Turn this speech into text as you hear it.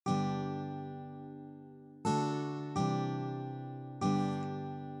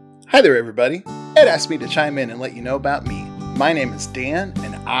Hi there, everybody. Ed asked me to chime in and let you know about me. My name is Dan,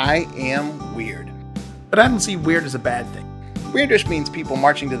 and I am weird. But I don't see weird as a bad thing. Weird just means people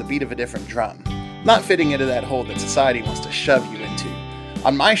marching to the beat of a different drum, not fitting into that hole that society wants to shove you into.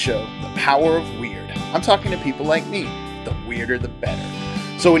 On my show, The Power of Weird, I'm talking to people like me. The weirder, the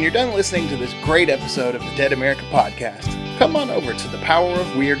better. So when you're done listening to this great episode of the Dead America podcast, come on over to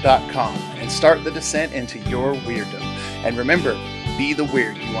thepowerofweird.com and start the descent into your weirdom. And remember, be the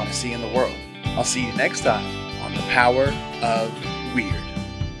weird you want to see in the world. I'll see you next time on The Power of Weird.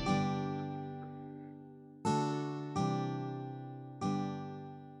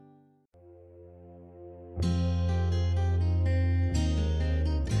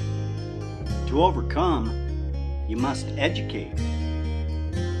 To overcome, you must educate.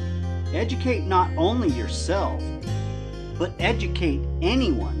 Educate not only yourself, but educate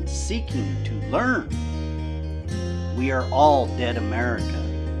anyone seeking to learn. We are all Dead America.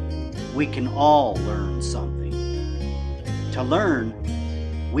 We can all learn something. To learn,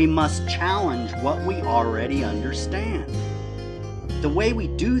 we must challenge what we already understand. The way we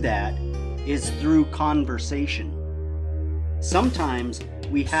do that is through conversation. Sometimes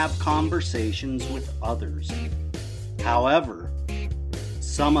we have conversations with others. However,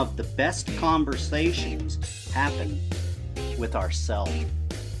 some of the best conversations happen with ourselves.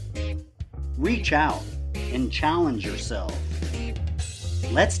 Reach out and challenge yourself.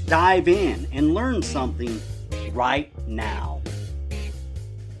 Let's dive in and learn something right now.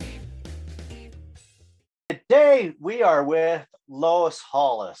 Today we are with Lois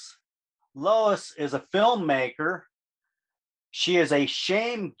Hollis. Lois is a filmmaker. She is a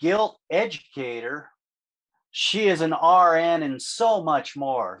shame guilt educator. She is an RN and so much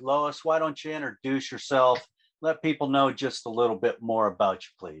more. Lois, why don't you introduce yourself? Let people know just a little bit more about you,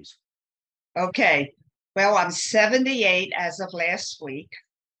 please. Okay. Well, I'm 78 as of last week,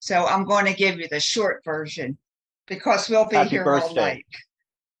 so I'm going to give you the short version because we'll be here all night.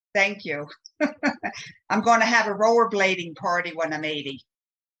 Thank you. I'm going to have a rollerblading party when I'm 80.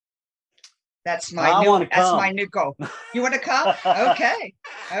 That's my new goal. You want to come? Okay.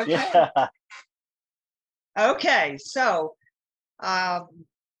 Yeah. Okay. So,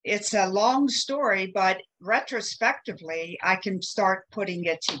 it's a long story, but retrospectively, I can start putting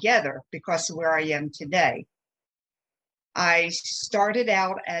it together because of where I am today. I started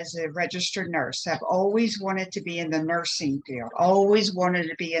out as a registered nurse. I've always wanted to be in the nursing field, always wanted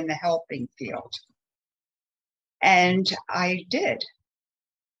to be in the helping field. And I did.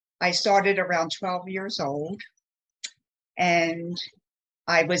 I started around 12 years old, and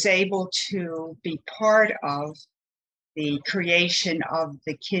I was able to be part of the creation of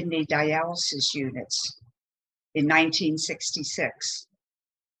the kidney dialysis units in 1966.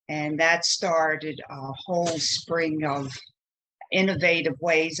 And that started a whole spring of innovative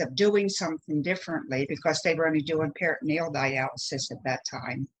ways of doing something differently because they were only doing peritoneal dialysis at that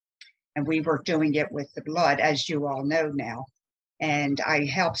time. And we were doing it with the blood, as you all know now. And I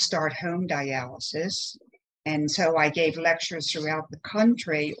helped start home dialysis. And so I gave lectures throughout the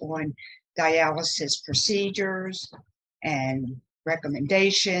country on dialysis procedures and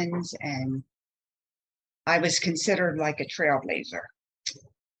recommendations, and I was considered like a trailblazer.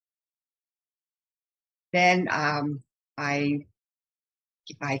 Then I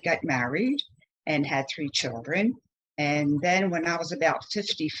got married and had 3 children, and then when I was about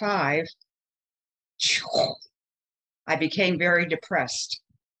 55, I became very depressed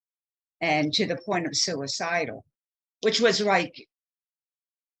and to the point of suicidal, which was like,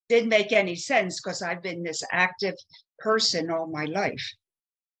 didn't make any sense because I've been this active person all my life.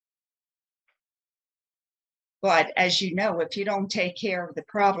 But as you know, if you don't take care of the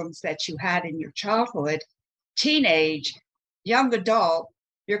problems that you had in your childhood, teenage, young adult,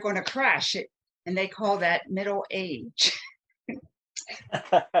 you're going to crash it. And they call that middle age.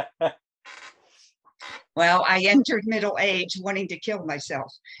 Well, I entered middle age wanting to kill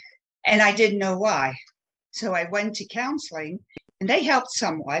myself, and I didn't know why. So I went to counseling, and they helped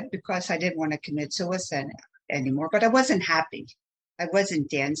somewhat because I didn't want to commit suicide anymore, but I wasn't happy. I wasn't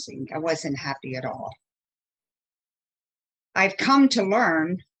dancing. I wasn't happy at all. I've come to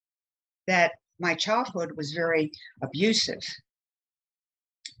learn that my childhood was very abusive.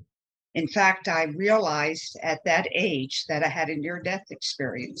 In fact, I realized at that age that I had a near-death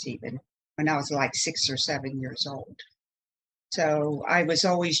experience even when I was like 6 or 7 years old. So I was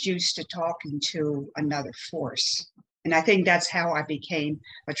always used to talking to another force. And I think that's how I became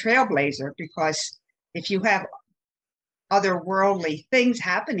a trailblazer, because if you have otherworldly things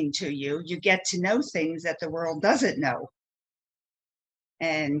happening to you, you get to know things that the world doesn't know.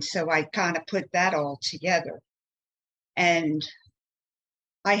 And so I kind of put that all together. And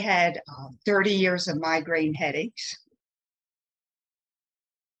I had 30 years of migraine headaches.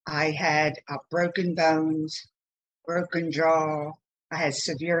 I had broken bones, broken jaw. I had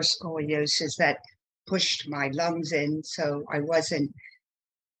severe scoliosis that pushed my lungs in, so I wasn't,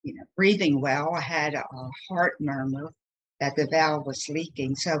 breathing well. I had a heart murmur that the valve was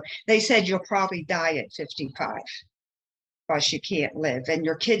leaking. So they said you'll probably die at 55 because you can't live, and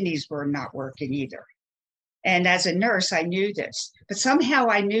your kidneys were not working either. And as a nurse, I knew this, but somehow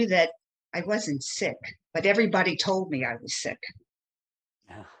I knew that I wasn't sick, but everybody told me I was sick.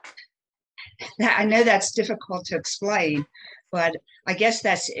 Yeah. I know that's difficult to explain, but I guess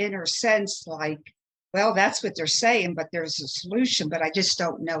that's inner sense, like, well, that's what they're saying, but there's a solution, but I just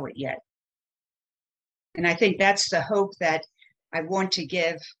don't know it yet. And I think that's the hope that I want to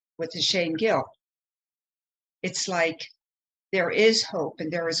give with the shame guilt. It's like there is hope and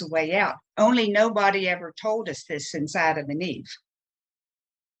there is a way out. Only nobody ever told us this since Adam and Eve.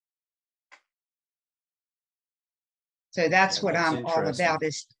 So that's what I'm all about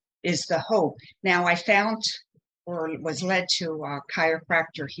is the hope. Now I found or was led to a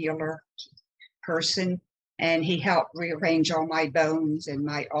chiropractor healer person, and he helped rearrange all my bones and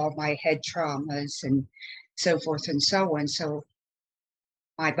all my head traumas and so forth and so on. So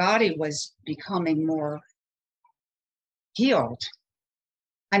my body was becoming more healed.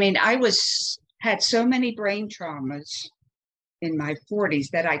 I mean, had so many brain traumas in my 40s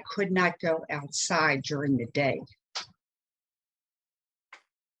that I could not go outside during the day.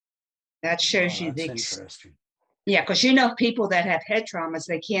 That shows you the interesting. Yeah, because people that have head traumas,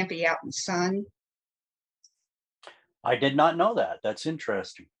 they can't be out in the sun. I did not know that. That's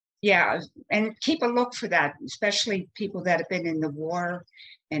interesting. Yeah, and keep a look for that, especially people that have been in the war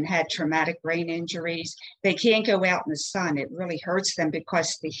and had traumatic brain injuries. They can't go out in the sun. It really hurts them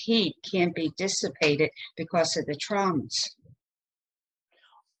because the heat can't be dissipated because of the traumas.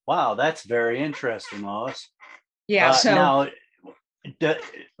 Wow, that's very interesting, Lois. Yeah, so now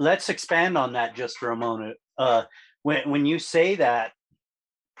let's expand on that just for a moment. When you say that,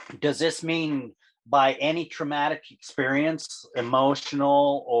 does this mean by any traumatic experience,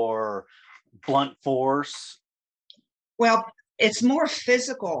 emotional or blunt force? Well, it's more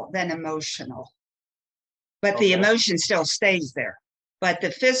physical than emotional, but the emotion still stays there. But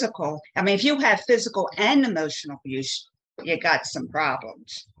the physical, I mean, if you have physical and emotional abuse, you got some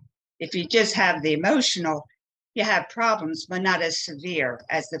problems. If you just have the emotional, you have problems, but not as severe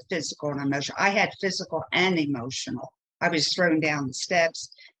as the physical and emotional. I had physical and emotional. I was thrown down the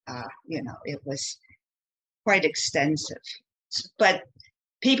steps. It was quite extensive. But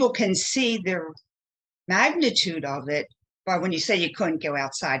people can see the magnitude of it by when you say you couldn't go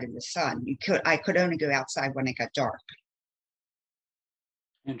outside in the sun. I could only go outside when it got dark.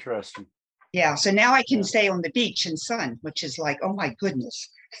 Interesting. Yeah, so now I can stay on the beach in sun, which is like, oh my goodness.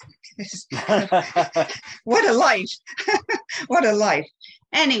 What a life. What a life.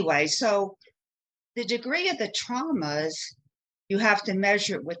 Anyway, so the degree of the traumas, you have to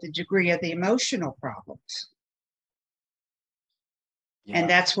measure it with the degree of the emotional problems. Yeah. And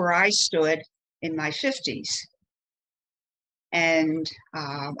that's where I stood in my 50s. And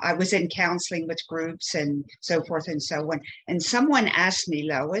I was in counseling with groups and so forth and so on. And someone asked me,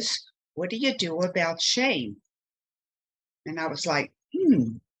 Lois, what do you do about shame? And I was like,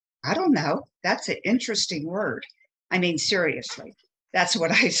 I don't know. That's an interesting word. I mean, seriously, that's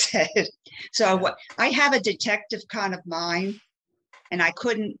what I said. So I have a detective kind of mind, and I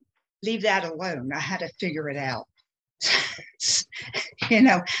couldn't leave that alone. I had to figure it out.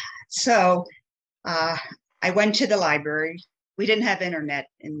 So I went to the library. We didn't have internet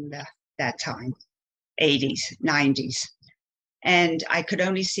in that time, 80s, 90s. And I could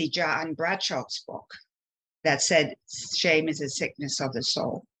only see John Bradshaw's book that said shame is a sickness of the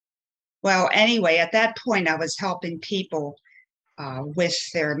soul. Well, anyway, at that point, I was helping people with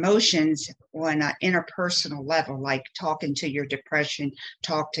their emotions on an interpersonal level, like talking to your depression,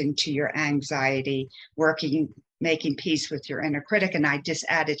 talking to your anxiety, making peace with your inner critic. And I just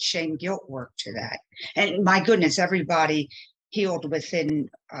added shame guilt work to that. And my goodness, everybody healed within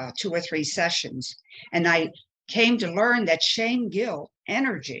 2 or 3 sessions. And I came to learn that shame guilt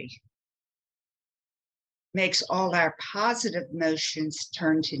energy makes all our positive emotions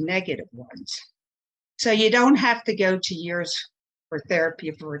turn to negative ones. So you don't have to go to years for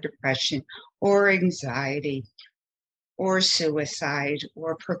therapy for depression or anxiety or suicide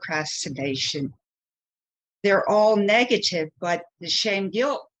or procrastination. They're all negative, but the shame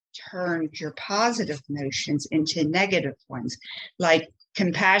guilt turned your positive emotions into negative ones. Like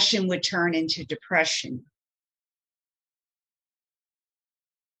compassion would turn into depression.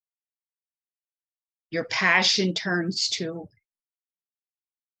 Your passion turns to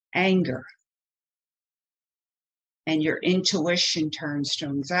anger. And your intuition turns to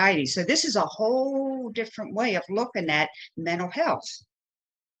anxiety. So this is a whole different way of looking at mental health.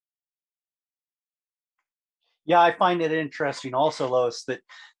 Yeah, I find it interesting also, Lois, that,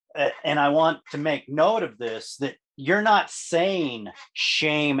 and I want to make note of this, that you're not saying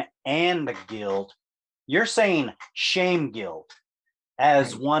shame and guilt. You're saying shame guilt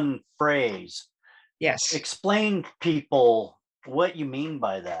as one phrase. Yes. Explain people what you mean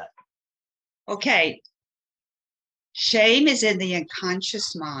by that. Okay. Shame is in the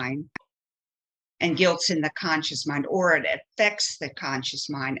unconscious mind and guilt's in the conscious mind, or it affects the conscious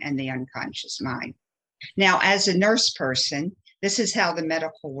mind and the unconscious mind. Now, as a nurse person, this is how the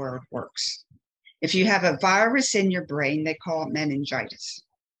medical world works. If you have a virus in your brain, they call it meningitis.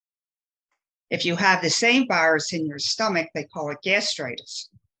 If you have the same virus in your stomach, they call it gastritis.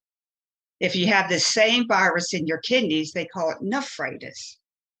 If you have the same virus in your kidneys, they call it nephritis.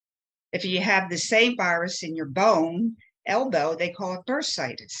 If you have the same virus in your bone, elbow, they call it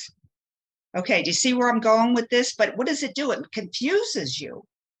bursitis. Okay, do you see where I'm going with this? But what does it do? It confuses you.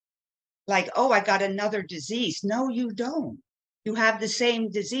 Like, oh, I got another disease. No, you don't. You have the same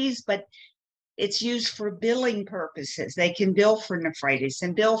disease, but it's used for billing purposes. They can bill for nephritis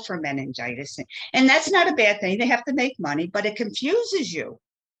and bill for meningitis. And that's not a bad thing. They have to make money, but it confuses you.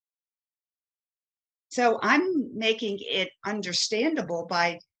 So I'm making it understandable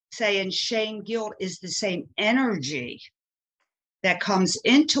by saying shame, guilt is the same energy that comes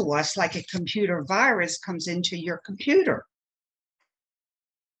into us like a computer virus comes into your computer.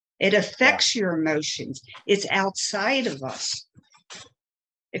 It affects your emotions. It's outside of us.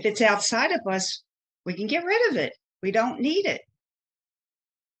 If it's outside of us, we can get rid of it. We don't need it.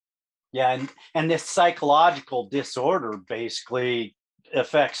 Yeah, and this psychological disorder basically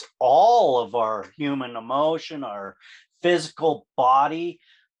affects all of our human emotion, our physical body,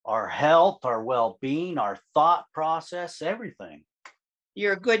 our health, our well-being, our thought process, everything.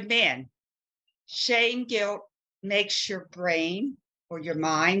 You're a good man. Shame, guilt makes your brain or your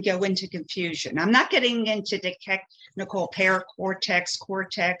mind go into confusion. I'm not getting into the technical paracortex,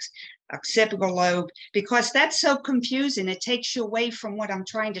 cortex, occipital lobe, because that's so confusing. It takes you away from what I'm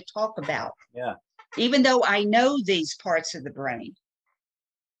trying to talk about. Yeah. Even though I know these parts of the brain.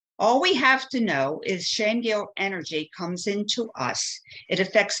 All we have to know is shame, guilt, energy comes into us. It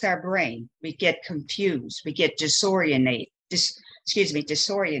affects our brain. We get confused. We get disorientated.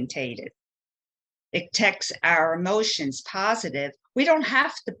 It affects our emotions positive. We don't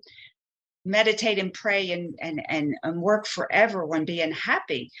have to meditate and pray and work forever when being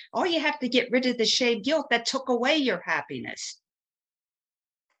happy. All you have to get rid of the shame, guilt that took away your happiness.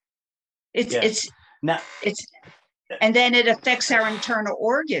 And then it affects our internal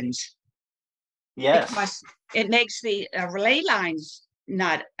organs. Yes. Because it makes the relay lines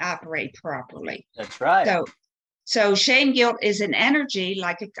not operate properly. That's right. So shame, guilt is an energy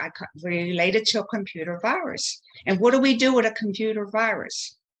like related to a computer virus. And what do we do with a computer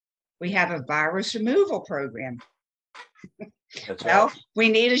virus? We have a virus removal program. That's well, right. We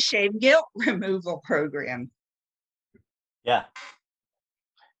need a shame, guilt removal program. Yeah.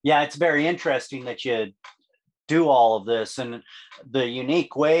 Yeah, it's very interesting that you do all of this, and the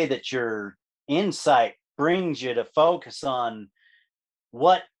unique way that your insight brings you to focus on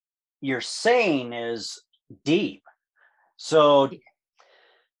what you're saying is deep. So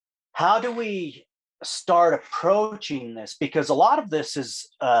how do we start approaching this? Because a lot of this is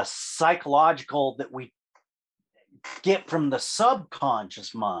psychological that we get from the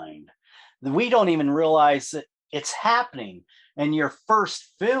subconscious mind. We don't even realize that it's happening. And your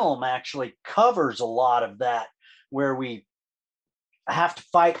first film actually covers a lot of that, where we have to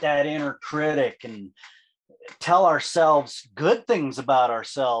fight that inner critic and tell ourselves good things about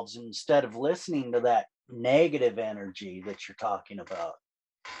ourselves instead of listening to that negative energy that you're talking about.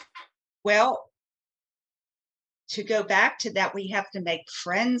 Well, to go back to that, we have to make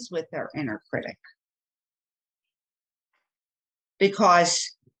friends with our inner critic,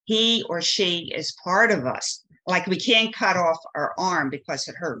 because he or she is part of us. Like, we can't cut off our arm because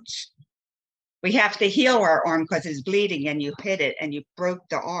it hurts. We have to heal our arm because it's bleeding and you hit it and you broke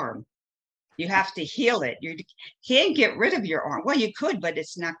the arm. You have to heal it. You can't get rid of your arm. Well, you could, but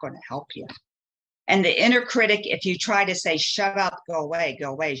it's not going to help you. And the inner critic, if you try to say, shut up, go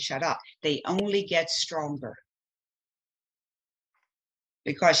away, shut up, they only get stronger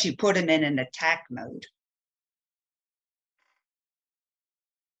because you put them in an attack mode.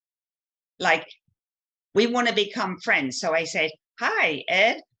 Like, we want to become friends. So I say, hi,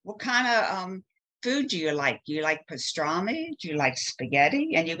 Ed, what kind of food do you like? Do you like pastrami? Do you like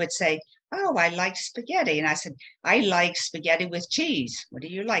spaghetti? And you would say, oh, I like spaghetti. And I said, I like spaghetti with cheese. What do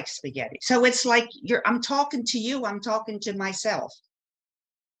you like spaghetti? So it's like I'm talking to you, I'm talking to myself.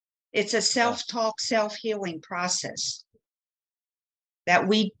 It's a self-talk, self-healing process that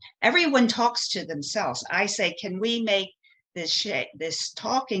everyone talks to themselves. I say, can we make this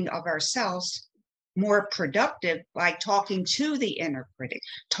talking of ourselves more productive by talking to the inner critic,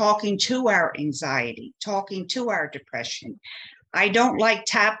 talking to our anxiety, talking to our depression? I don't like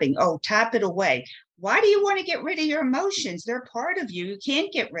tapping. Oh, tap it away. Why do you want to get rid of your emotions? They're part of you. You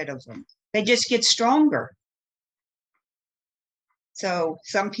can't get rid of them. They just get stronger. So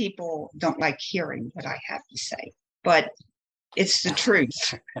some people don't like hearing what I have to say, but it's the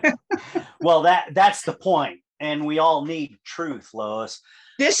truth. Well, that's the point. And we all need truth, Lois.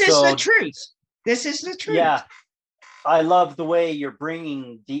 This is the truth. This is the truth. Yeah. I love the way you're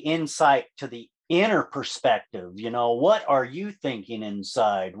bringing the insight to the inner perspective. You know, what are you thinking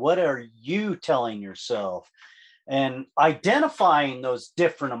inside? What are you telling yourself? And identifying those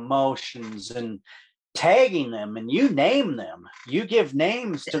different emotions and tagging them, and you name them. You give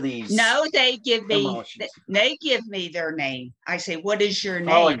names to these. No, they give me emotions. They give me their name. I say, what is your name?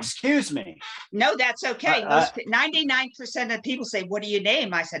 Oh, excuse me. No, that's okay. 99% of people say, what do you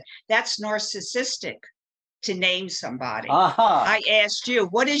name? I said, that's narcissistic to name somebody. I asked you,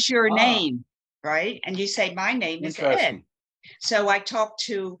 what is your name? Right? And you say, my name is Ed. So I talk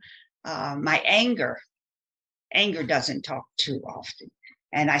to my anger. Anger doesn't talk too often.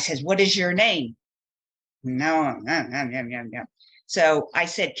 And I said, what is your name? No. So I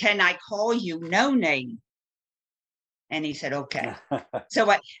said, can I call you no name? And he said, okay.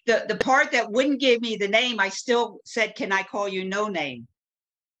 So the part that wouldn't give me the name, I still said, can I call you no name?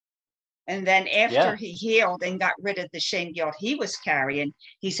 And then after he healed and got rid of the shame guilt he was carrying,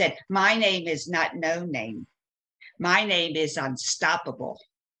 he said, my name is not no name. My name is unstoppable.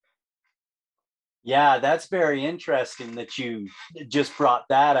 Yeah, that's very interesting that you just brought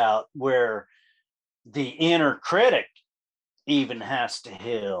that out, where the inner critic even has to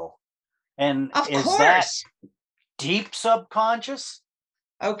heal. And of is course. That deep subconscious?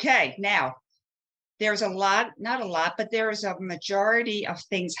 Okay, now there's not a lot, but there's a majority of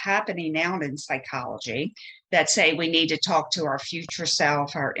things happening now in psychology that say we need to talk to our future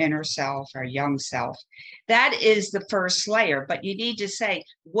self, our inner self, our young self. That is the first layer, but you need to say,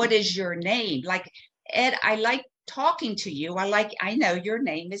 what is your name? Like, Ed, I like talking to you. I know your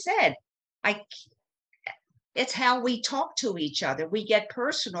name is Ed. It's how we talk to each other. We get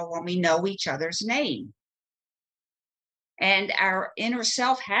personal when we know each other's name. And our inner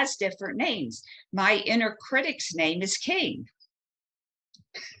self has different names. My inner critic's name is King.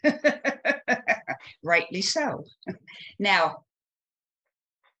 Rightly so. Now,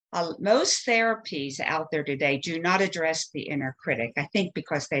 most therapies out there today do not address the inner critic, I think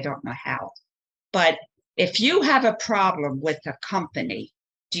because they don't know how. But if you have a problem with a company,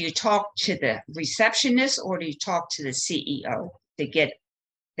 do you talk to the receptionist or do you talk to the CEO to get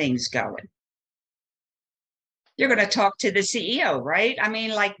things going? You're going to talk to the CEO, right? I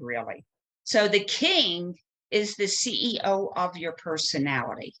mean, like, really. So the king is the CEO of your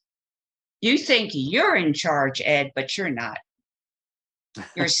personality. You think you're in charge, Ed, but you're not.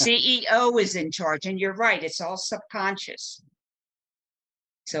 Your CEO is in charge, and you're right. It's all subconscious.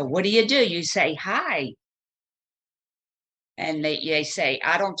 So what do? You say, hi. And they say,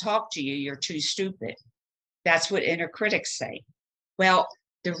 I don't talk to you. You're too stupid. That's what inner critics say. Well,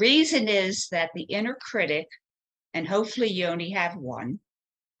 the reason is that the inner critic, and hopefully you only have one.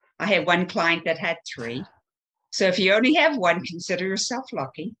 I had one client that had 3. So if you only have one, consider yourself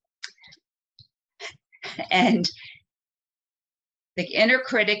lucky. And the inner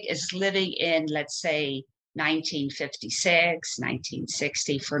critic is living in, let's say, 1956,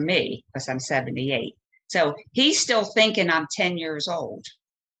 1960 for me, because I'm 78. So he's still thinking I'm 10 years old.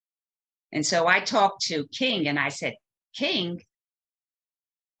 And so I talked to King and I said, King,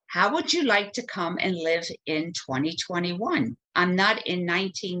 how would you like to come and live in 2021? I'm not in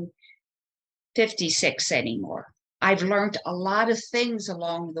 1956 anymore. I've learned a lot of things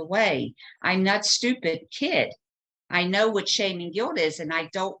along the way. I'm not stupid kid. I know what shame and guilt is, and I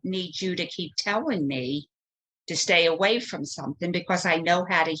don't need you to keep telling me to stay away from something because I know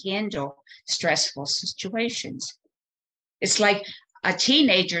how to handle stressful situations. It's like a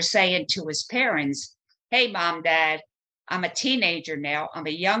teenager saying to his parents, hey, Mom, Dad, I'm a teenager now. I'm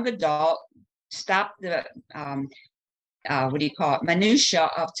a young adult. Stop the, minutia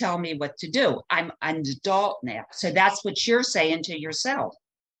of telling me what to do. I'm an adult now. So that's what you're saying to yourself.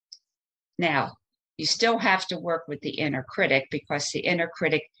 Now, you still have to work with the inner critic because the inner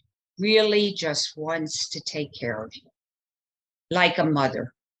critic really just wants to take care of you, like a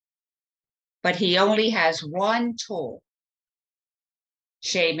mother. But he only has one tool: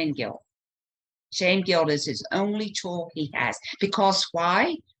 shame and guilt. Shame, guilt is his only tool he has. Because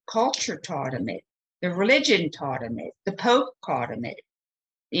why? Culture taught him it. The religion taught him it. The Pope taught him it.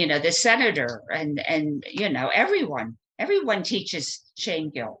 The senator and everyone teaches shame,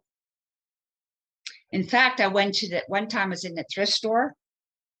 guilt. In fact, I went to one time I was in the thrift store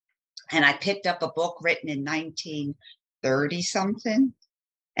and I picked up a book written in 1930 something,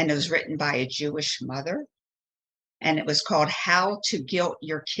 and it was written by a Jewish mother. And it was called How to Guilt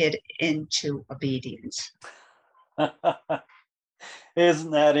Your Kid into Obedience.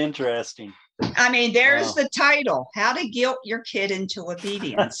 Isn't that interesting? I mean, there's the title, How to Guilt Your Kid into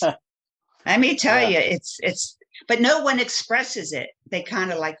Obedience. Let me tell you, it's, but no one expresses it. They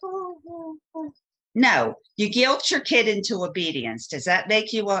kind of like, oh. No, you guilt your kid into obedience. Does that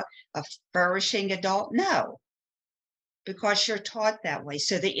make you a flourishing adult? No, because you're taught that way.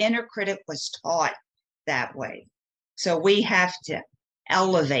 So the inner critic was taught that way. So we have to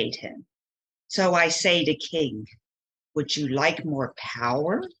elevate him. So I say to King, would you like more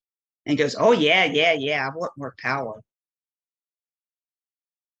power? And he goes, oh, yeah, I want more power.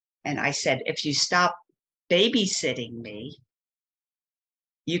 And I said, if you stop babysitting me,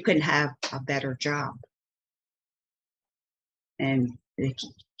 you can have a better job. And the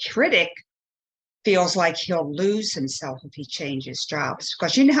critic feels like he'll lose himself if he changes jobs.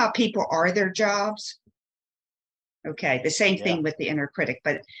 Because you know how people are their jobs? Okay, the same thing with the inner critic.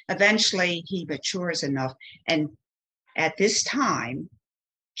 But eventually he matures enough. And at this time,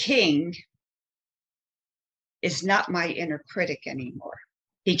 King is not my inner critic anymore.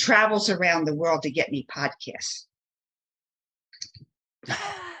 He travels around the world to get me podcasts.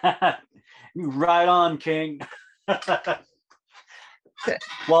 Right on, King.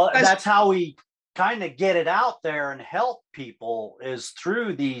 Well, that's how we kind of get it out there and help people, is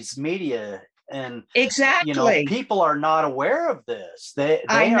through these media. And exactly, people are not aware of this. They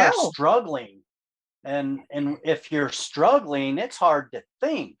are struggling. And if you're struggling, it's hard to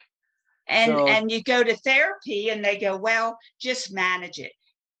think. And you go to therapy and they go, well, just manage it.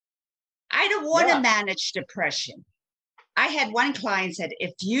 I don't want to manage depression. I had one client said,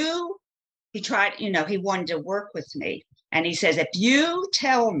 he tried, he wanted to work with me. And he says, if you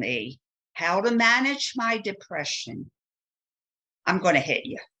tell me how to manage my depression, I'm going to hit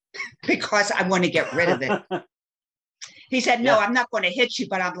you because I want to get rid of it. He said, no, I'm not going to hit you,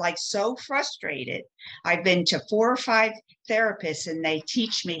 but I'm like so frustrated. I've been to 4 or 5 therapists and they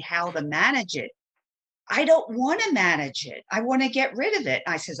teach me how to manage it. I don't want to manage it. I want to get rid of it.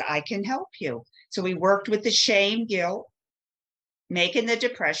 I says, I can help you. So we worked with the shame, guilt, making the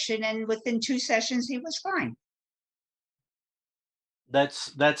depression, and within 2 sessions, he was fine.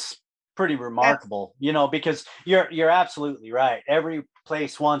 That's pretty remarkable, because you're absolutely right. Every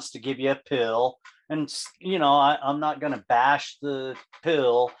place wants to give you a pill, and I'm not going to bash the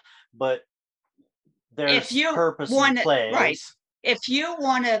pill, but there's purpose in place. Right. If you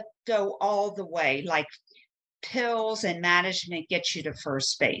want to go all the way, like pills and management get you to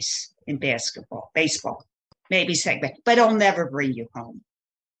first base in baseball, maybe second, but it'll never bring you home.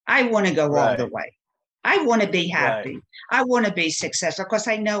 I want to go all the way. I want to be happy. Right. I want to be successful because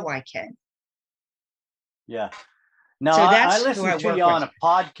I know I can. Yeah. Now, so I listened to you on a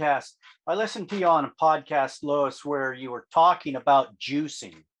podcast. I listened to you on a podcast, Lois, where you were talking about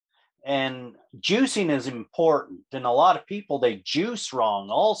juicing. And juicing is important. And a lot of people, they juice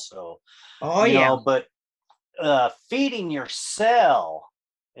wrong also. Oh, yeah. But feeding your cell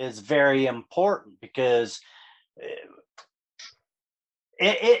is very important because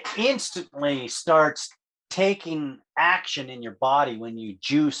it instantly starts taking action in your body when you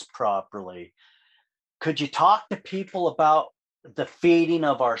juice properly. Could you talk to people about the feeding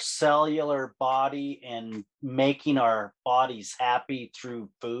of our cellular body and making our bodies happy through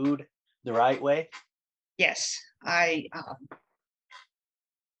food the right way? Yes.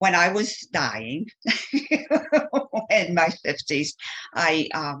 When I was dying in my 50s, I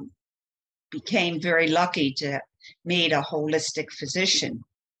became very lucky to meet a holistic physician.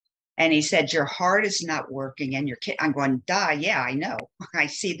 And he said, your heart is not working and I'm going to die. Yeah, I know. I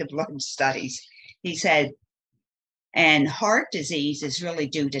see the blood studies. He said, and heart disease is really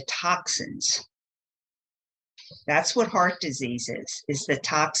due to toxins. That's what heart disease is the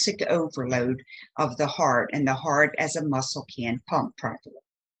toxic overload of the heart, and the heart as a muscle can't pump properly.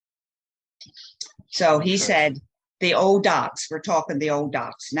 So he said, the old docs, we're talking the old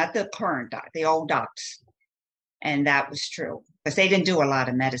docs, not the current doc, the old docs. And that was true because they didn't do a lot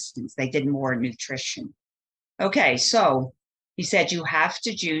of medicines. They did more nutrition. Okay, so He said you have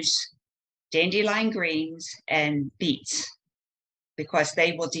to juice dandelion greens and beets because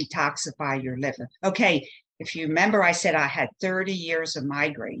they will detoxify your liver. Okay, if you remember, I said I had 30 years of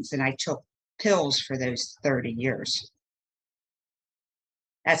migraines and I took pills for those 30 years.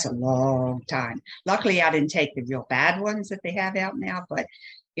 That's a long time. Luckily, I didn't take the real bad ones that they have out now, but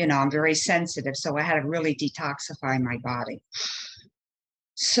I'm very sensitive, so I had to really detoxify my body.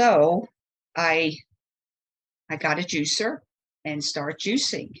 So I got a juicer and start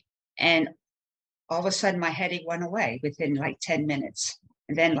juicing, and all of a sudden my headache went away within like 10 minutes.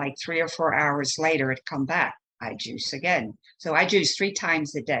 And then like 3 or 4 hours later, it come back. I juice again. So I juice 3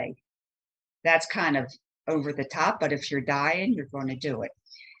 times a day. That's kind of over the top, but if you're dying, you're going to do it.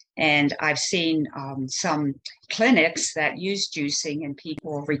 And I've seen some clinics that use juicing and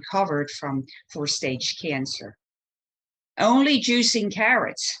people recovered from 4-stage cancer. Only juicing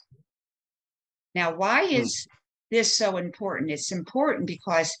carrots. Now, why is this so important? It's important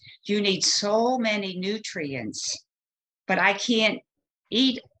because you need so many nutrients, but I can't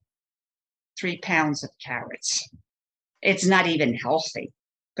eat 3 pounds of carrots. It's not even healthy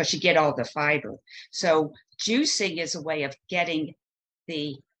because you get all the fiber. So juicing is a way of getting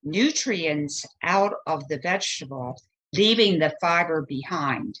the nutrients out of the vegetable, leaving the fiber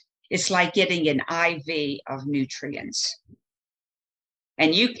behind. It's like getting an IV of nutrients.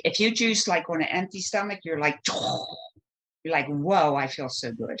 And if you juice like on an empty stomach, you're like, whoa, I feel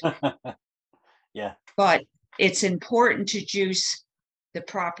so good. Yeah. But it's important to juice the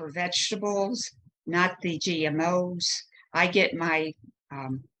proper vegetables, not the GMOs. I get my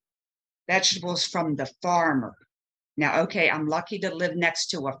vegetables from the farmer. Now, okay, I'm lucky to live next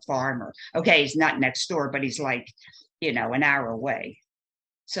to a farmer. Okay, he's not next door, but he's like, an hour away.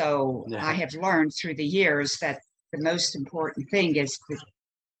 So Yeah. I have learned through the years that the most important thing is the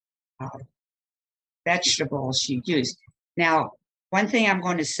vegetables you use. Now, one thing I'm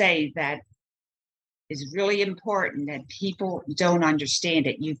going to say that is really important that people don't understand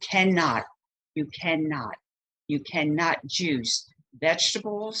it. You cannot juice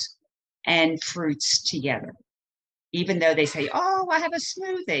vegetables and fruits together. Even though they say, oh, I have a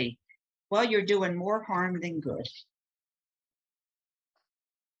smoothie. Well, you're doing more harm than good.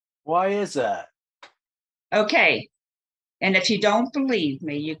 Why is that? Okay. And if you don't believe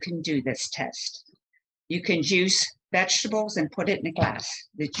me, you can do this test. You can juice vegetables and put it in a glass,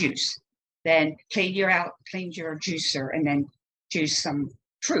 the juice. Then clean your juicer and then juice some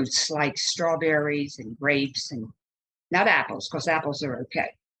fruits like strawberries and grapes and not apples, because apples are okay.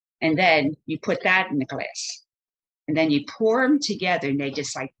 And then you put that in the glass. And then you pour them together and they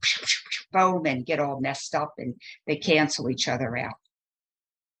just like foam and get all messed up and they cancel each other out.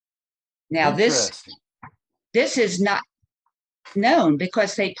 Now this is not known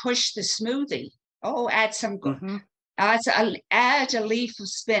because they push the smoothie. Oh, add some, add a leaf of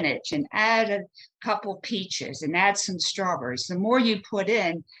spinach and add a couple peaches and add some strawberries. The more you put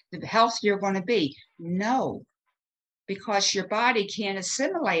in, the healthier you're going to be. No, because your body can't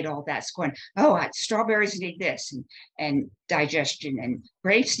assimilate all that. It's going, strawberries need this and digestion, and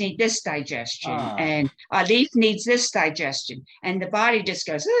grapes need this digestion, and a leaf needs this digestion. And the body just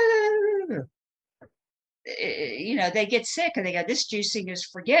goes, they get sick and they go, this juicing is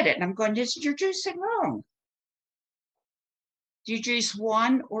forget it. And I'm going, you're juicing wrong. You juice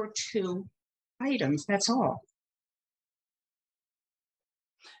 1 or 2 items, that's all.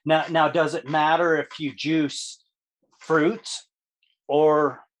 Now, does it matter if you juice fruits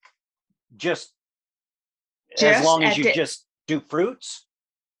or just as long as you just do fruits?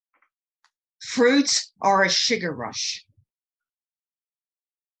 Fruits are a sugar rush.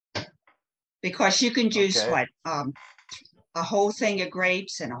 Because you can juice a whole thing of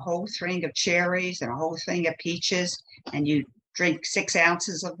grapes and a whole thing of cherries and a whole thing of peaches, and you drink 6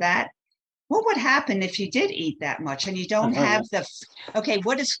 ounces of that. What would happen if you did eat that much and you don't have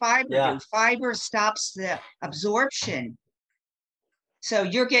what does fiber do? Fiber stops the absorption. So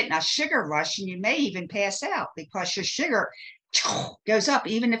you're getting a sugar rush and you may even pass out because your sugar goes up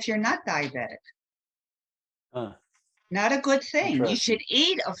even if you're not diabetic. Not a good thing. You should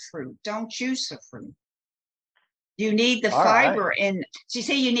eat a fruit. Don't juice a fruit. You need the fiber in. So you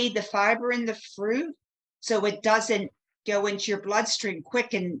say you need the fiber in the fruit so it doesn't go into your bloodstream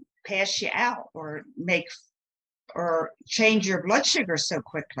quick and pass you out or change your blood sugar so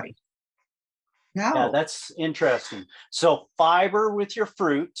quickly. No. Yeah, that's interesting. So fiber with your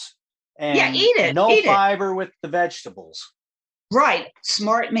fruits and eat it. No fiber with the vegetables. Right.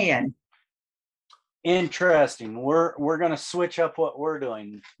 Smart man. Interesting. We're going to switch up what we're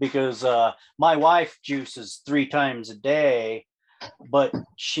doing because my wife juices 3 times a day, but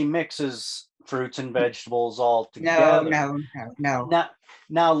she mixes fruits and vegetables all No, together. no.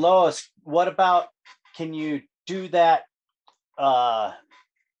 Now, Lois, what about, can you do that?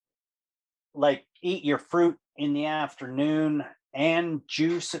 Like eat your fruit in the afternoon and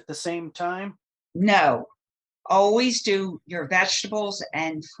juice at the same time? No. Always do your vegetables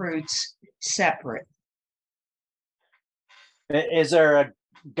and fruits separate. Is there a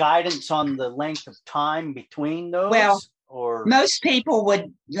guidance on the length of time between those? Well, or most people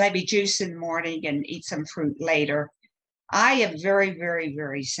would maybe juice in the morning and eat some fruit later. I am very, very,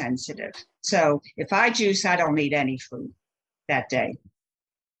 very sensitive. So if I juice, I don't eat any fruit that day.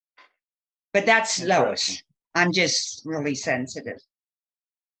 But that's Lois. I'm just really sensitive.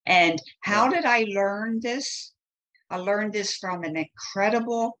 And how did I learn this? I learned this from an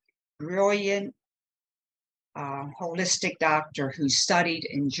incredible, brilliant, holistic doctor who studied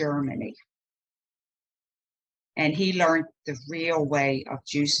in Germany. And he learned the real way of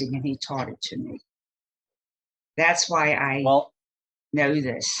juicing and he taught it to me. That's why I know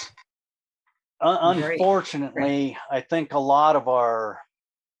this. Unfortunately, I think a lot of our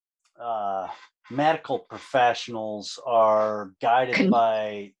medical professionals are guided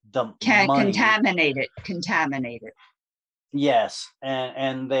by the money. Contaminated. Yes,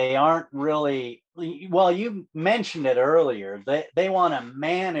 and they aren't really, well, you mentioned it earlier. They want to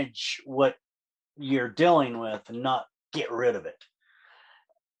manage what you're dealing with and not get rid of it.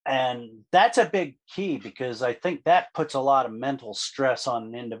 And that's a big key, because I think that puts a lot of mental stress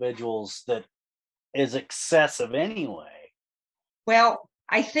on individuals that is excessive anyway. Well,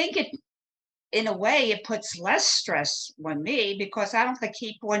 I think in a way, it puts less stress on me because I don't have to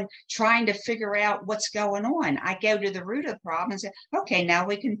keep on trying to figure out what's going on. I go to the root of the problem and say, okay, now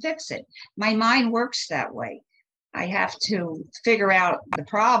we can fix it. My mind works that way. I have to figure out the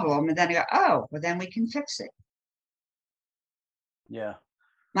problem and then I go, oh, well, then we can fix it. Yeah.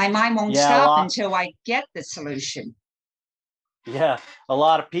 My mind won't stop until I get the solution. Yeah. A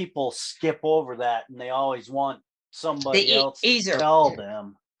lot of people skip over that and they always want somebody else to tell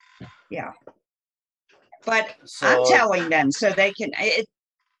them. Yeah. But I'm telling them so they can.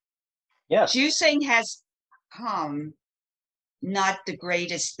 Yes. Juicing has come not the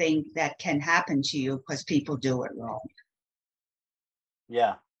greatest thing that can happen to you because people do it wrong.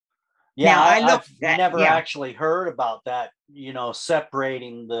 Yeah. Yeah. I've never actually heard about that,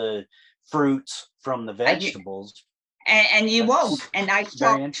 separating the fruits from the vegetables. And you won't. And I've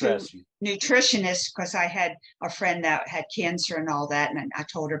talked to nutritionists because I had a friend that had cancer and all that. And I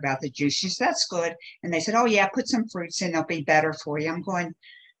told her about the juice. She said, that's good. And they said, oh, yeah, put some fruits in. They'll be better for you. I'm going,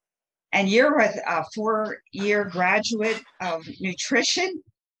 and you're a 4-year graduate of nutrition?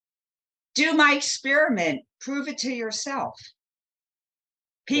 Do my experiment. Prove it to yourself.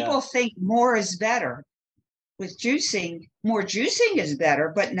 People think more is better. With juicing, more juicing is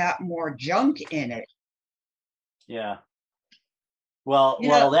better, but not more junk in it. Yeah. Well,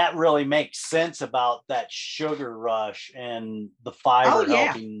 that really makes sense about that sugar rush and the fiber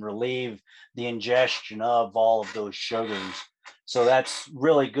helping relieve the ingestion of all of those sugars. So that's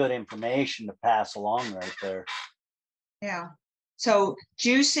really good information to pass along right there. Yeah. So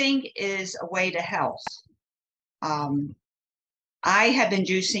juicing is a way to health. I have been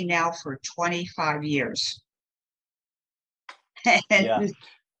juicing now for 25 years. And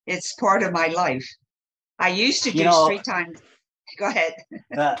it's part of my life. I used to juice 3 times. Go ahead.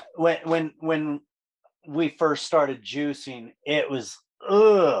 When we first started juicing, it was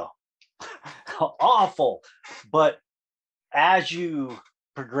awful. But as you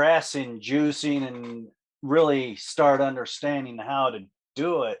progress in juicing and really start understanding how to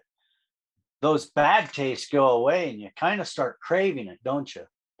do it, those bad tastes go away and you kind of start craving it, don't you?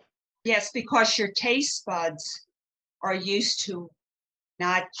 Yes, because your taste buds are used to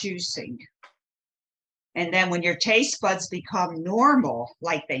not juicing. And then when your taste buds become normal,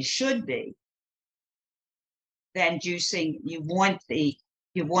 like they should be, then juicing, you want the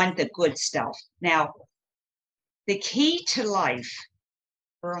good stuff. Now, the key to life,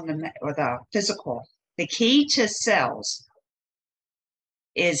 or the physical, the key to cells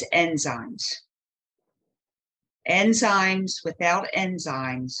is enzymes. Enzymes, without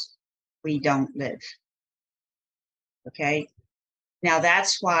enzymes, we don't live. Okay? Now,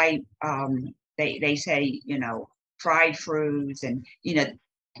 that's why they say, fried fruits and,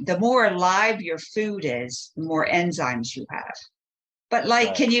 the more alive your food is, the more enzymes you have.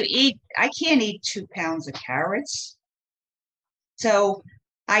 But can you eat, I can't eat 2 pounds of carrots. So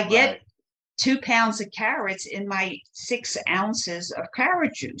I get 2 pounds of carrots in my 6 ounces of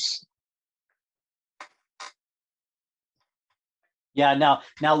carrot juice. Yeah. Now,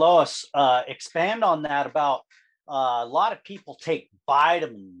 Lois, expand on that about a lot of people take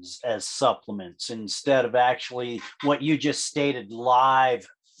vitamins as supplements instead of actually what you just stated, live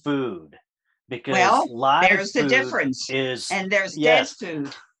food, because Well, live there's the food difference. is, And there's dead yes,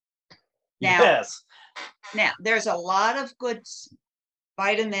 food. yes, Now there's a lot of good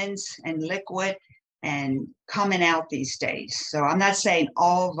vitamins and liquid and coming out these days. So I'm not saying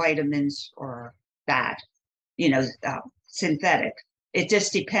all vitamins are bad, synthetic. It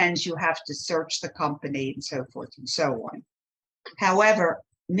just depends. You have to search the company and so forth and so on. However,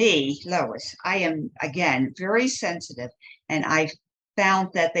 me, Lois, I am, again, very sensitive, and I found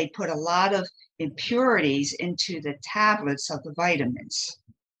that they put a lot of impurities into the tablets of the vitamins,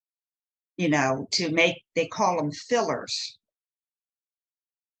 they call them fillers.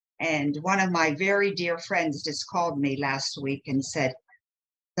 And one of my very dear friends just called me last week and said,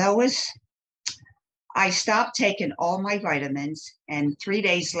 Lois, I stopped taking all my vitamins, and 3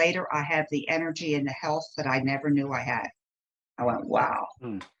 days later, I have the energy and the health that I never knew I had. I went, wow.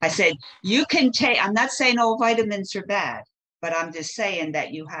 I said, you can take, I'm not saying all vitamins are bad, but I'm just saying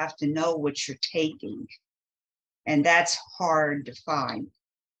that you have to know what you're taking. And that's hard to find.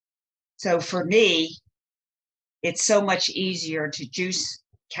 So for me, it's so much easier to juice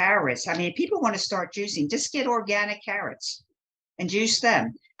carrots. I mean, people want to start juicing, just get organic carrots and juice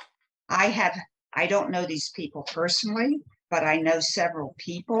them. I don't know these people personally, but I know several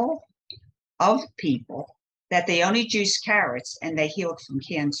people that they only juice carrots and they healed from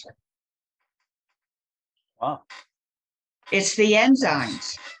cancer. Wow. It's the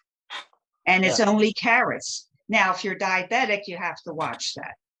enzymes, and it's only carrots. Now, if you're diabetic, you have to watch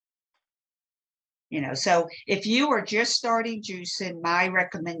that. So if you are just starting juicing, my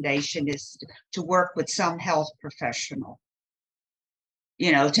recommendation is to work with some health professional,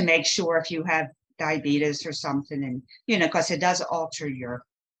 to make sure if you have diabetes or something, and, because it does alter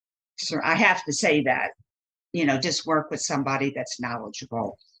so I have to say that, just work with somebody that's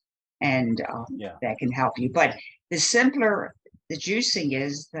knowledgeable and that can help you. But the simpler the juicing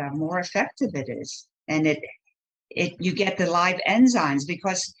is, the more effective it is. And you get the live enzymes,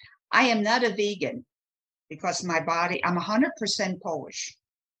 because I am not a vegan, because my body, I'm 100% Polish.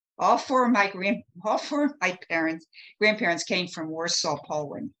 All four of my grandparents came from Warsaw,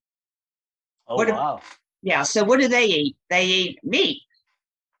 Poland. Oh, wow. Yeah. So what do they eat? They eat meat.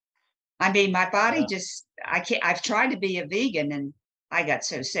 I mean, my body I've tried to be a vegan and I got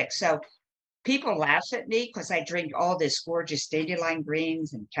so sick. So people laugh at me because I drink all this gorgeous dandelion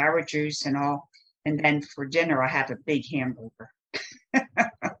greens and carrot juice and all. And then for dinner, I have a big hamburger.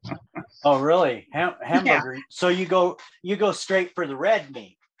 Oh, really? Hamburger. Yeah. So you go straight for the red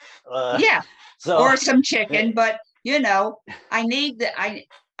meat. Or some chicken, but I need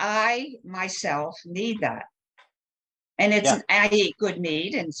I myself need that. And I eat good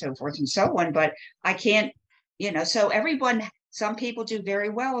meat and so forth and so on, but I can't, so some people do very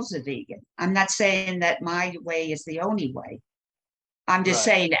well as a vegan. I'm not saying that my way is the only way. I'm just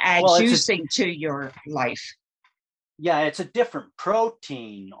saying add juicing to your life. Yeah, it's a different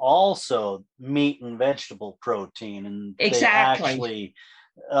protein, also meat and vegetable protein, and they actually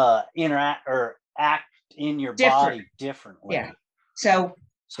interact or act in your body differently. Yeah. So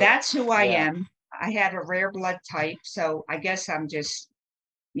that's who I am. I have a rare blood type, so I guess I'm just,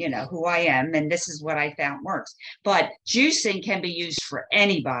 who I am, and this is what I found works. But juicing can be used for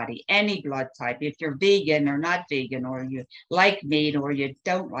anybody, any blood type, if you're vegan or not vegan, or you like meat or you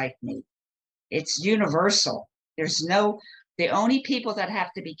don't like meat. It's universal. The only people that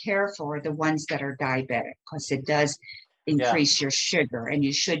have to be careful are the ones that are diabetic, because it does increase your sugar, and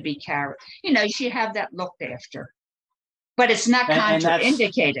you should be you should have that looked after. But it's not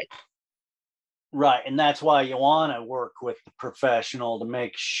contraindicated. Right. And that's why you want to work with the professional to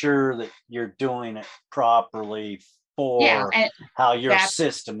make sure that you're doing it properly for how your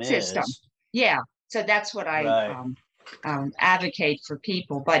system is. Yeah. So that's what I advocate for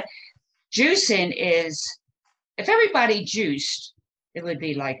people. But juicing is, if everybody juiced, it would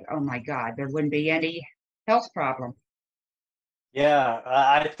be like, oh my God, there wouldn't be any health problem. Yeah,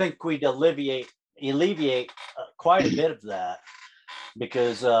 I think we'd alleviate quite a bit of that,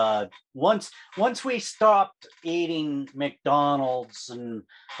 because once we stopped eating McDonald's and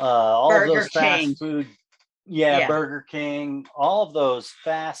all of those fast food, Burger King, all of those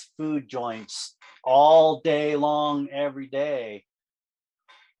fast food joints all day long, every day,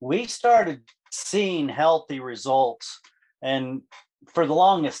 we started seeing healthy results. And for the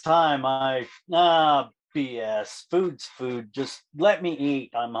longest time, BS, food's food, just let me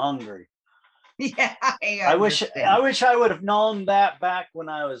eat, I'm hungry. Yeah, I I wish understand. I would have known that back when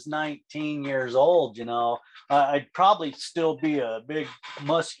I was 19 years old. I'd probably still be a big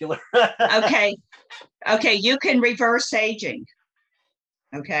muscular. Okay, okay, you can reverse aging.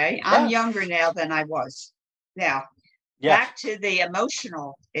 Okay, I'm Yeah, younger now than I was. Now, yeah. back to the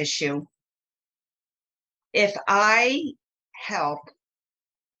emotional issue. If I help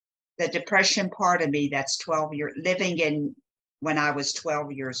the depression part of me that's 12 years living in when I was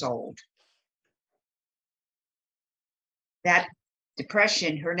 12 years old, that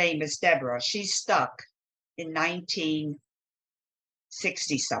depression, her name is Deborah, she's stuck in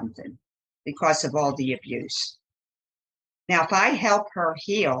 1960 something because of all the abuse. Now, if I help her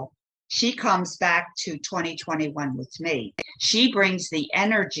heal, she comes back to 2021 with me. She brings the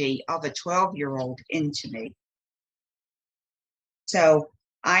energy of a 12-year-old into me. So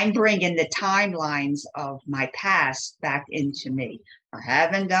I'm bringing the timelines of my past back into me. I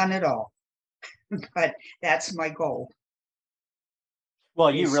haven't done it all, but that's my goal.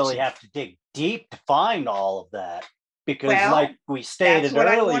 Well, you Is really to, have to dig deep to find all of that because, well, like we that's stated what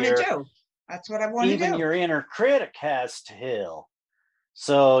I want to earlier, do. That's what I want to even do. your inner critic has to heal.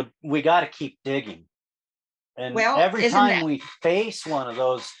 So we got to keep digging. And Well, every isn't time that we face one of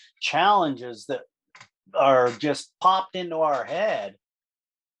those challenges that are just popped into our head,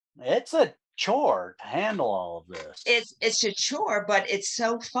 it's a chore to handle all of this. it's a chore, but it's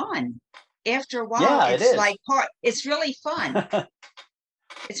so fun. After a while, Yeah, it it's is. like part. It's really fun.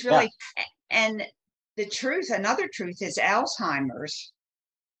 It's Yeah. really, and the truth. Another truth is Alzheimer's.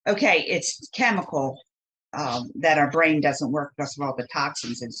 Okay, it's chemical that our brain doesn't work because of all the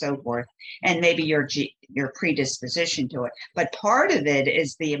toxins and so forth, and maybe your predisposition to it. But part of it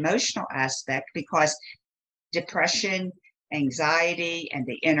is the emotional aspect because depression, anxiety, and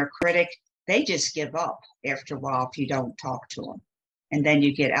the inner critic, they just give up after a while if you don't talk to them. And then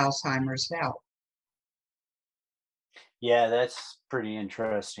you get Alzheimer's out. Yeah, that's pretty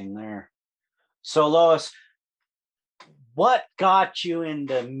interesting there. So, Lois, what got you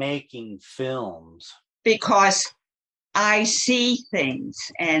into making films? Because I see things.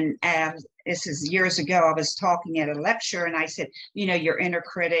 And this is years ago, I was talking at a lecture and I said, your inner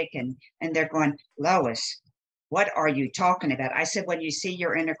critic, and they're going, Lois, what are you talking about? I said, when you see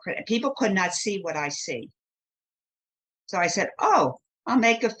your inner critic, people could not see what I see. So I said, oh, I'll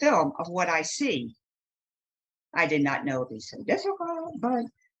make a film of what I see. I did not know it'd be so difficult, but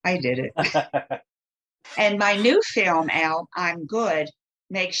I did it. And my new film out, I'm Good,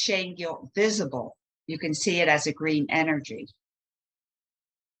 makes shame guilt visible. You can see it as a green energy.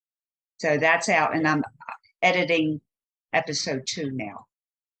 So that's out, and I'm editing episode 2 now.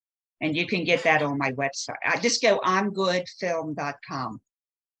 And you can get that on my website. I just go imgoodfilm.com.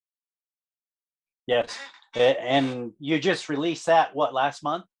 Yes. And you just released that, what, last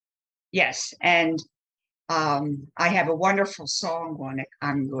month? Yes. And I have a wonderful song on it.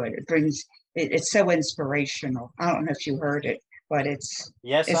 I'm Good. It's so inspirational. I don't know if you heard it, but Yes,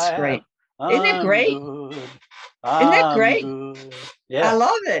 I it's have. great. Isn't it I'm great? good. Isn't it I'm great? good. I Yeah.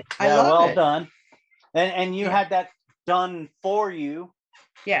 love it. I Yeah, love well it. done. And you Yeah. had that done for you.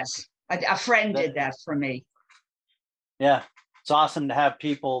 Yes. A friend did that for me. Yeah. It's awesome to have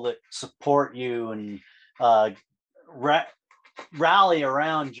people that support you and uh, rally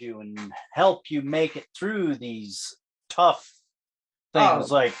around you and help you make it through these tough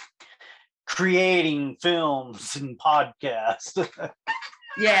things Oh, like creating films and podcasts.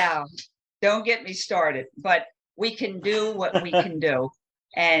 yeah. Don't get me started, but we can do what we can do.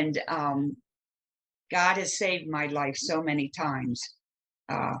 And God has saved my life so many times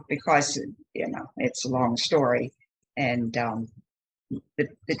because, it's a long story. And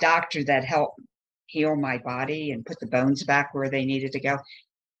the doctor that helped heal my body and put the bones back where they needed to go,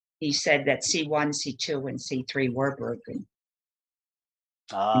 he said that C1, C2, and C3 were broken in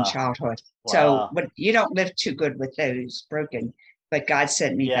Ah, childhood. So wow. but you don't live too good with those broken, but God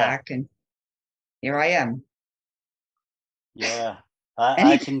sent me Yeah, back and here I am. yeah. And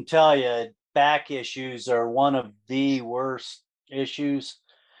I can tell you, back issues are one of the worst issues,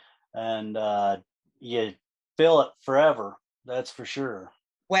 and you feel it forever. That's for sure.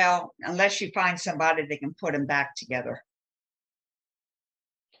 well, unless you find somebody that can put them back together.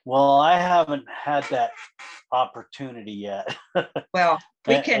 Well, I haven't had that opportunity yet. Well,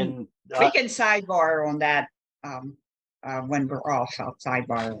 And we can sidebar on that when we're off. I'll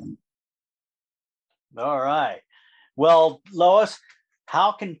sidebar them. all right. Well, Lois,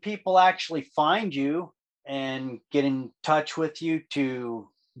 how can people actually find you and get in touch with you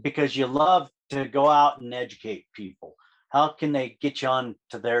because you love to go out and educate people? How can they get you on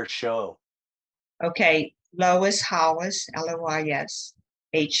to their show? Okay, Lois Hollis, Lois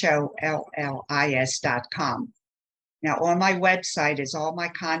HOLLIS.com. Now, on my website is all my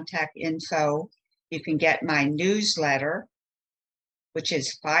contact info. You can get my newsletter, which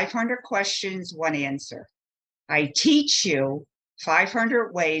is 500 questions, one answer. I teach you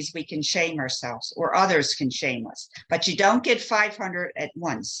 500 ways we can shame ourselves or others can shame us, but you don't get 500 at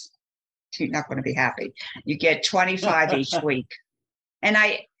once. You're not going to be happy. You get 25 each week. And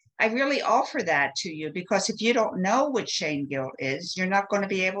I really offer that to you because if you don't know what shame guilt is, you're not going to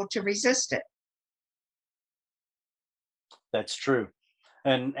be able to resist it. That's true.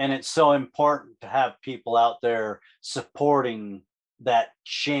 And it's so important to have people out there supporting that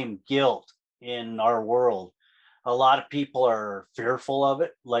shame guilt in our world. A lot of people are fearful of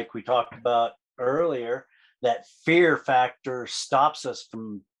it, like we talked about earlier. That fear factor stops us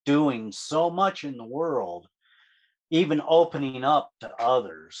from doing so much in the world, even opening up to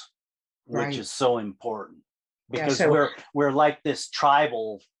others, which is so important because we're like this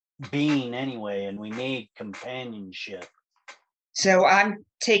tribal being anyway, and we need companionship. So I'm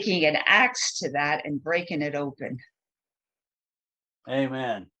taking an axe to that and breaking it open.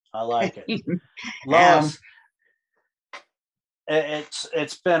 Amen. I like it. Lois,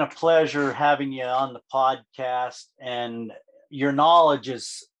 it's been a pleasure having you on the podcast, and your knowledge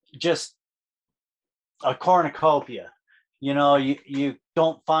is just a cornucopia. You know, you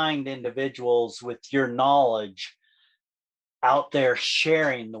don't find individuals with your knowledge out there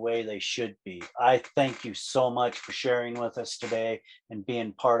sharing the way they should be. I thank you so much for sharing with us today and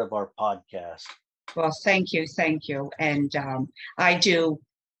being part of our podcast. Well, thank you. And I do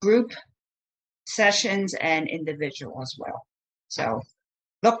group sessions and individual as well. So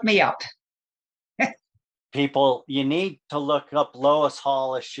look me up. People, you need to look up Lois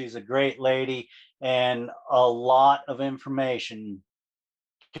Hollis. She's a great lady, and a lot of information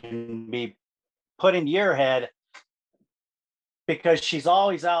can be put into your head because she's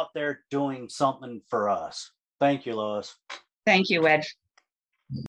always out there doing something for us. Thank you, Lois. Thank you, Ed.